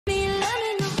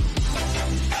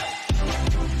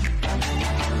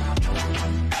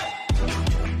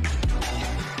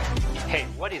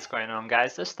What is going on,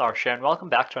 guys? This is Tharshey and welcome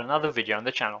back to another video on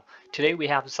the channel. Today we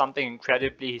have something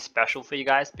incredibly special for you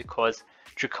guys because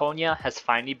Draconia has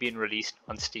finally been released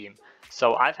on Steam.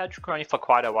 So I've had Draconia for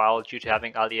quite a while due to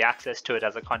having early access to it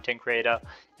as a content creator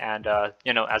and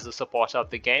as a supporter of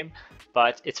the game.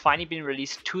 But it's finally been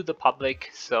released to the public,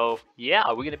 so yeah,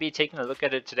 we're going to be taking a look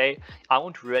at it today. I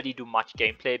won't really do much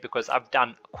gameplay because I've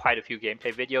done quite a few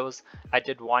gameplay videos. I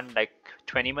did one like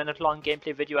 20-minute long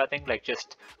gameplay video, I think, like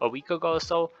just a week ago or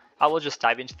so. I will just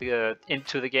dive into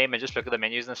the game and just look at the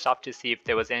menus and stuff to see if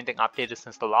there was anything updated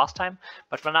since the last time.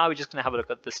 But for now, we're just gonna have a look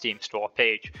at the Steam store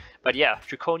page. But yeah,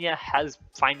 Draconia has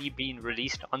finally been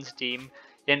released on Steam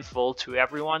in full to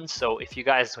everyone. So if you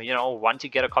guys want to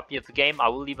get a copy of the game, I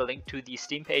will leave a link to the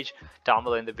Steam page down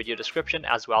below in the video description,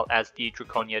 as well as the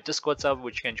Draconia Discord server,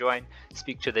 which you can join,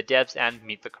 speak to the devs, and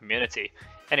meet the community.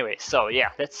 Anyway, so yeah,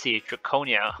 let's see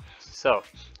Draconia. So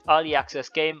early access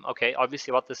game. Okay,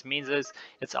 obviously what this means is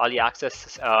it's early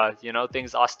access.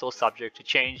 Things are still subject to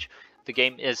change. The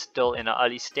game is still in an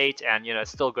early state and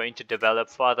it's still going to develop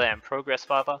further and progress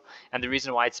further. And the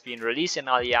reason why it's being released in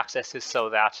early access is so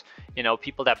that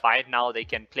people that buy it now, they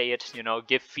can play it,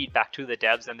 give feedback to the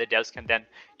devs, and the devs can then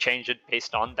change it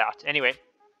based on that. Anyway,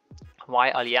 why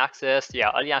early access?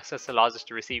 Yeah, early access allows us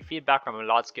to receive feedback from a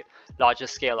larger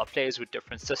scale of players with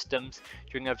different systems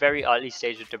during a very early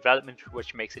stage of development,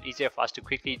 which makes it easier for us to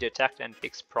quickly detect and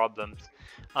fix problems.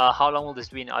 How long will this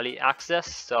be in early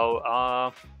access?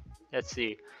 So let's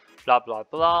see, blah blah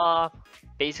blah.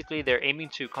 Basically, they're aiming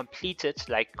to complete it,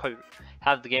 like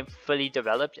have the game fully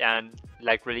developed and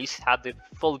have the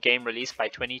full game released by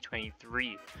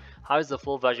 2023. How is the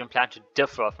full version planned to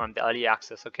differ from the early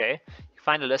access? Okay, you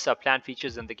find a list of planned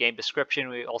features in the game description.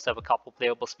 We also have a couple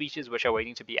playable speeches which are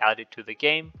waiting to be added to the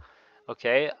game.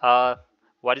 Okay,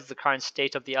 what is the current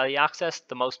state of the early access?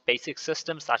 The most basic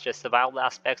systems such as survival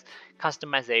aspects,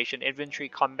 customization, inventory,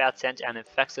 combat, scent, and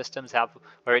effect systems have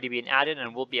already been added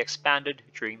and will be expanded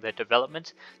during the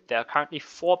development. There are currently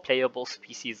 4 playable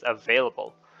species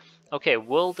available. Okay,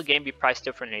 will the game be priced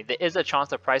differently? There is a chance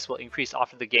the price will increase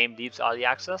after the game leaves early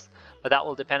access, but that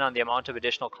will depend on the amount of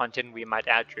additional content we might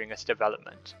add during its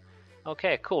development.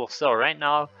 Okay, cool. So right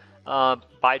now,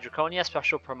 buy Draconia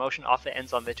special promotion offer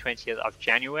ends on the 20th of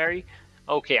January.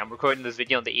 Okay, I'm recording this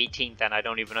video on the 18th and I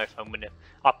don't even know if I'm going to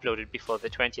upload it before the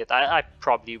 20th. I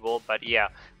probably will, but yeah.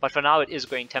 But for now it is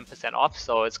going 10% off,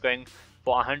 so it's going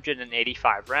for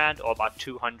 185 Rand or about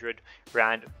 200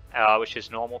 Rand, which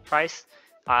is normal price.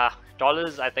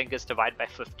 Dollars I think is divided by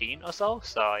 15 or so,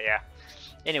 so yeah.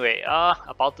 Anyway,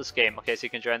 about this game. Okay, so you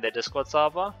can join their Discord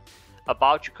server.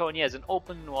 About Draconia is an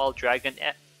open world dragon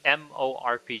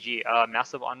MMORPG, a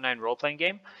massive online role-playing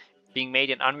game being made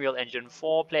in Unreal Engine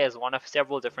 4. Play as one of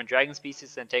several different dragon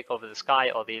species and take over the sky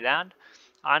or the land.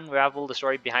 Unravel the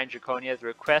story behind Draconia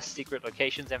through quests, secret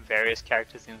locations, and various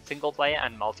characters in single player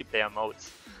and multiplayer modes.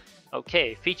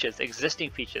 Okay, features,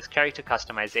 existing features, character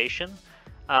customization.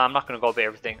 I'm not going to go over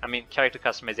everything. I mean, character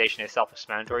customization is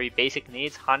self-explanatory. Basic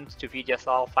needs: hunt to feed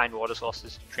yourself, find water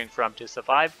sources to drink from to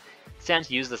survive. Sense,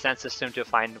 use the sense system to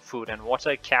find food and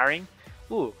water. Carrying,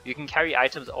 ooh, you can carry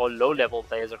items or low-level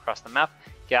players across the map.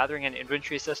 Gathering an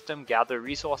inventory system, gather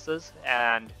resources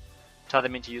and turn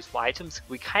them into useful items.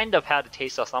 We kind of had a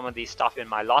taste of some of these stuff in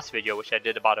my last video, which I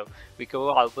did about a week ago.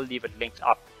 I will leave it linked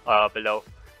up below,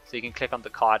 so you can click on the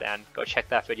card and go check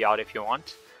that video out if you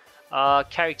want.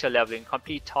 Character leveling,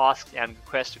 complete tasks and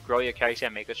quests to grow your character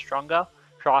and make it stronger.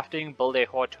 Crafting, build a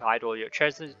hoard to hide all your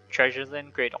treasures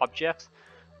in. Create objects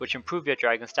which improve your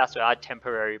dragon stats or add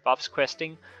temporary buffs.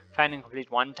 Questing, find and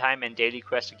complete one-time and daily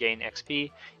quests to gain XP.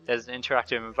 There's an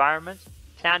interactive environment.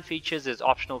 Clan features is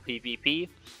optional PvP,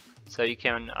 so you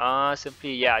can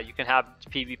you can have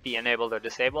PvP enabled or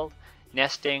disabled.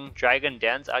 Nesting, dragon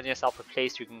dens, add yourself a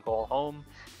place you can call home.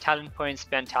 Talent points,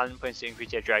 spend talent points to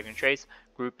increase your dragon traits.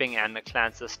 Grouping and the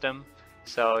clan system.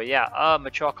 So yeah,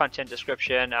 mature content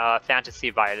description, fantasy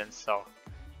violence. So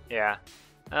yeah,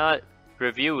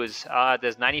 reviews.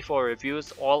 There's 94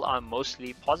 reviews. All are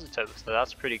mostly positive, so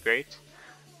that's pretty great.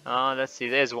 Let's see.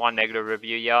 There's one negative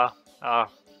review. Yeah.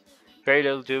 Very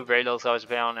little do, very little service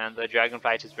found, and the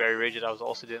dragonflight is very rigid. I was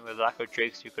also dealing with lack of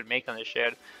tricks you could make on the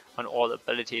shared on all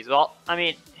abilities. Well, I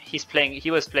mean,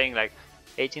 he was playing like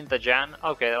 18th of Jan.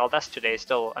 Okay, well that's today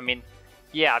still. I mean,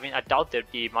 yeah, I mean, I doubt there'd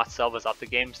be much servers up. The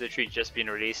game's literally just been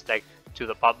released like to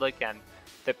the public, and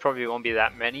there probably won't be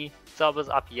that many servers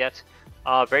up yet.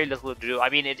 Very little to do. I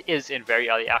mean, it is in very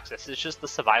early access. It's just the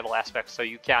survival aspect, so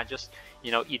you can't just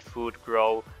eat food,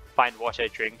 grow, find water,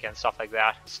 drink, and stuff like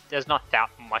that. There's not that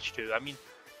much to. I mean,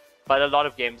 But a lot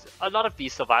of games, a lot of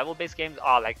these survival-based games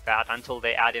are like that until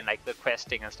they add in like the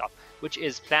questing and stuff, which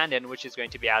is planned in, which is going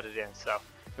to be added in. So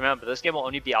remember, this game will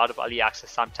only be out of early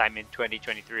access sometime in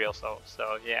 2023 or so.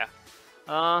 So yeah,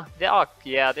 there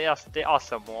are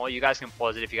some more. You guys can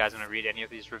pause it if you guys want to read any of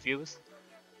these reviews.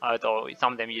 Though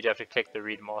some of them you'd have to click to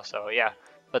read more. So yeah,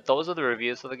 but those are the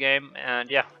reviews for the game. And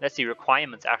yeah, let's see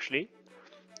requirements actually.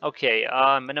 Okay,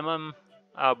 minimum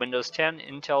Windows 10,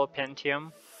 Intel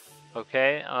Pentium.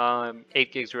 Okay,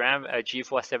 8 gigs RAM, a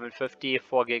GeForce 750,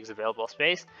 4 gigs available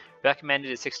space. Recommended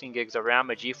is 16 gigs of RAM,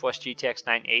 a GeForce GTX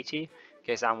 980.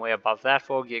 Okay, so I'm way above that.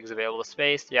 4 gigs available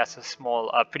space. Yeah, it's a small,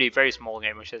 very small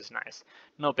game, which is nice.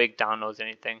 No big downloads,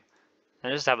 anything.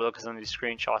 And just have a look at some of these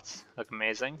screenshots. Look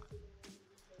amazing.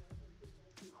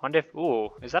 Wonder if,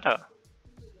 ooh, is that a?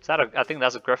 I think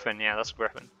that's a Griffin. Yeah, that's a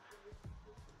Griffin.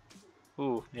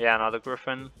 Ooh, yeah, another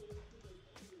Griffin.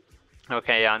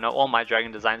 Okay, yeah, I know all my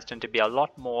dragon designs tend to be a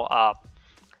lot more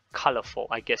colorful,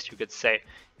 I guess you could say.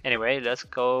 Anyway, let's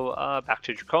go back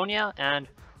to Draconia and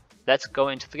let's go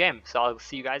into the game. So I'll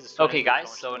see you guys as soon as we go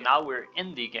into the game. Now we're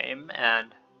in the game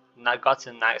and I got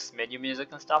some nice menu music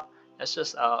and stuff. Let's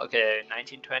just, okay,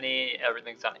 1920,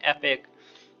 everything's on epic.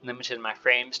 Limited my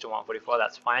frames to 144,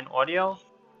 that's fine. Audio.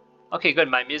 Okay, good,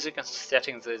 my music and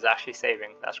settings is actually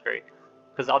saving, that's great.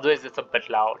 Because otherwise it's a bit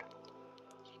loud.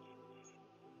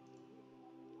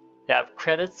 They have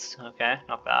credits, okay,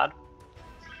 not bad.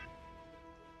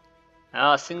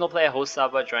 Single player host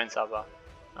server, join server.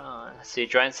 Let's see,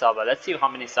 join server. Let's see how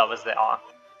many servers there are.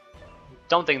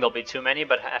 Don't think there'll be too many,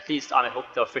 but at least I hope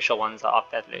the official ones are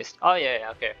up at least. Oh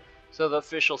yeah, okay. So the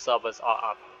official servers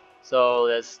are up. So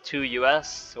there's 2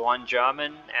 US, 1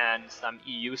 German, and some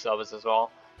EU servers as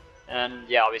well. And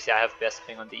yeah, obviously I have best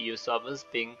ping on the EU servers,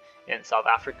 being in South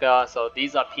Africa. So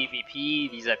these are PvP,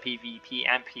 these are PvP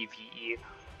and PvE.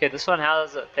 Okay, this one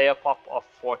has a player pop of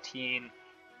 14.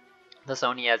 This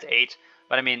only has 8.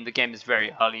 But I mean, the game is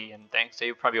very early and things, so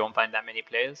you probably won't find that many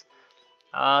players.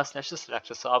 So let's just select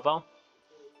a server.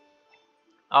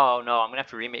 Oh no, I'm gonna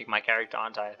have to remake my character,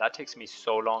 aren't I? That takes me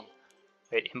so long.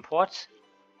 Wait, import?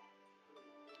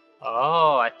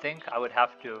 Oh, I think I would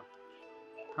have to...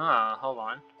 Huh, hold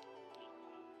on.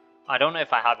 I don't know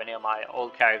if I have any of my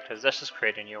old characters. Let's just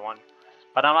create a new one.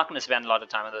 But I'm not going to spend a lot of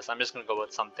time on this. I'm just going to go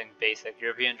with something basic.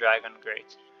 European Dragon,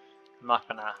 great. I'm not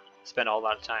going to spend a whole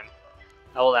lot of time.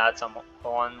 I will add some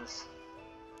horns.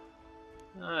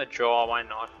 Jaw, why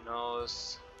not?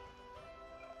 Nose.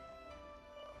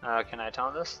 Can I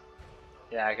turn this?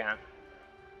 Yeah, I can.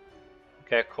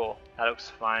 Okay, cool. That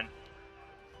looks fine.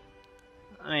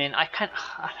 I mean, I'm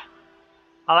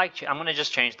going to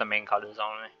just change the main colors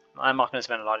only. I'm not going to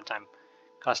spend a lot of time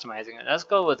customizing it. Let's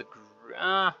go with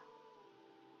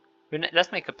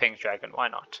let's make a pink dragon, why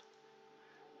not?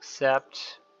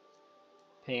 Except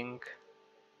pink.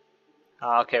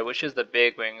 Okay, which is the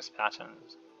big wings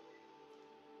patterns?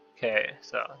 Okay,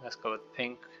 so let's go with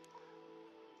pink.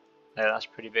 Yeah, that's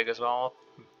pretty big as well.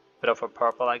 Bit of a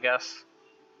purple, I guess.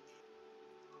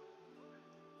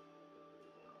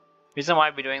 Reason why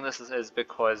we're doing this is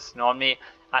because normally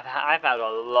I've had a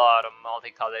lot of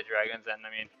multicolored dragons, and I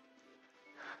mean,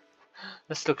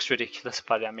 this looks ridiculous,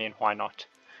 but I mean, why not?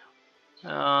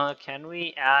 Can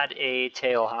we add a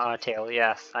tail? Tail,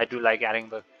 yes. I do like adding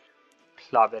the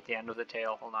club at the end of the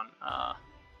tail. Hold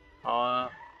on.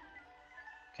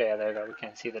 Okay, there we go. We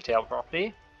can see the tail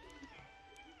properly.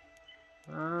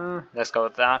 Let's go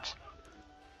with that.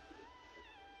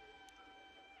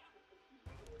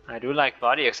 I do like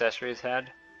body accessories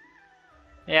head.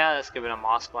 Yeah, let's give it a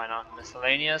mask, why not?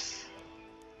 Miscellaneous.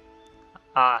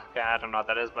 Okay, I don't know what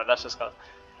that is, but let's just go.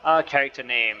 Character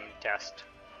name test.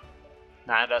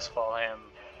 Nah, let's call him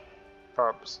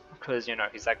Purps, because you know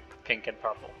he's like pink and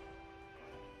purple.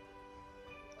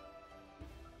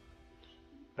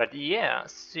 But yeah,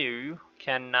 so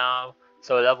can now.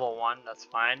 So level 1, that's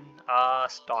fine.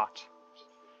 Start.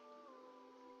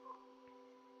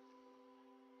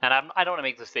 And I don't want to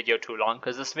make this video too long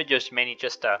because this video is mainly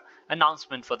just an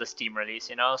announcement for the Steam release,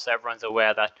 you know, so everyone's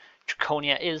aware that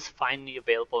Draconia is finally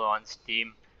available on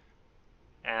Steam.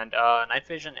 And night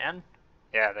vision and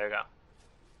yeah, there you go.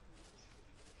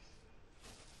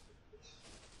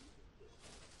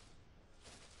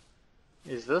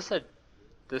 Is this a?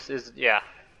 This is, yeah.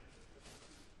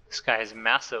 This guy is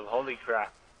massive. Holy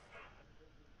crap!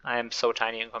 I am so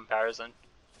tiny in comparison.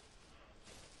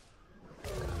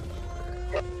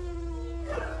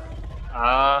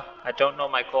 I don't know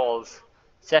my calls.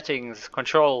 Settings,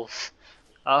 controls.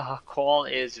 Call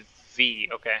is V,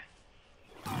 okay.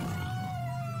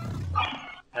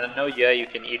 And I know, yeah, you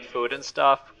can eat food and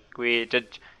stuff. We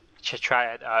did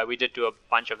try it. We did do a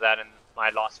bunch of that in my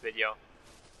last video.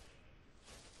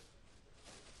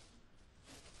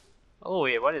 Oh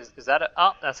wait, what is that?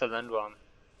 Oh, that's a lindworm.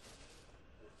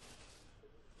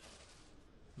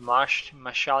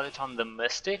 Marshaliton the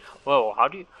Mystic? Whoa, how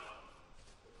do you...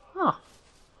 Huh.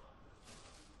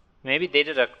 Maybe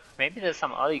there's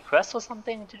some early quest or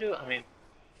something to do? I mean,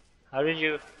 how did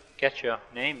you get your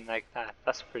name like that?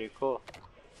 That's pretty cool.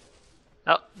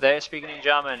 Oh, they're speaking in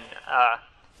German.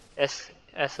 Es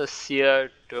ist sehr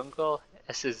dunkel.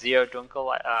 Es ist sehr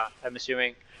dunkel. I'm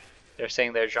assuming they're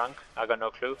saying they're drunk. I got no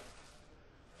clue.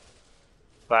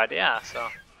 But yeah, so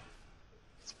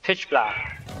it's pitch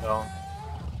black. So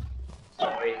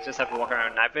we just have to walk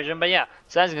around in night vision. But yeah,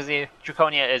 so as you can see,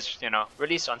 Draconia is, you know,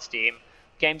 released on Steam.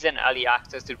 Game's in early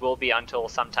access. It will be until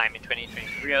sometime in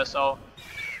 2023 or so.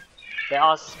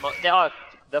 The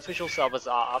official servers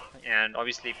are up, and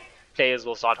obviously players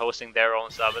will start hosting their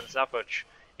own servers and stuff, which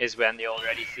is when they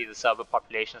already see the server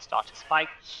population start to spike.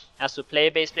 As to player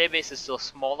base is still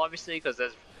small, obviously, because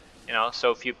there's, you know,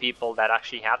 so few people that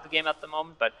actually have the game at the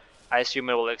moment. But I assume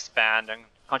it will expand and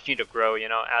continue to grow, you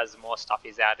know, as more stuff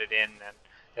is added in and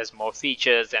there's more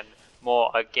features and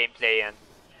more gameplay and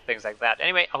things like that.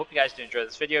 Anyway, I hope you guys did enjoy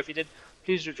this video. If you did,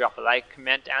 please do drop a like,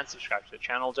 comment, and subscribe to the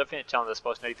channel. Don't forget to turn on those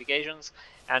post notifications,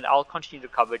 and I'll continue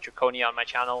to cover Draconia on my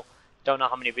channel. Don't know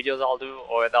how many videos I'll do,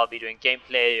 or whether I'll be doing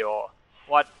gameplay or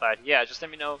what, but yeah, just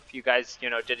let me know if you guys, you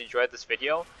know, did enjoy this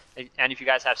video, and if you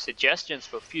guys have suggestions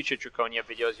for future Draconia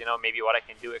videos, you know, maybe what I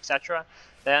can do, etc.,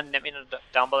 then let me know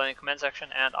down below in the comment section,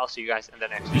 and I'll see you guys in the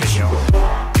next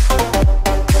video.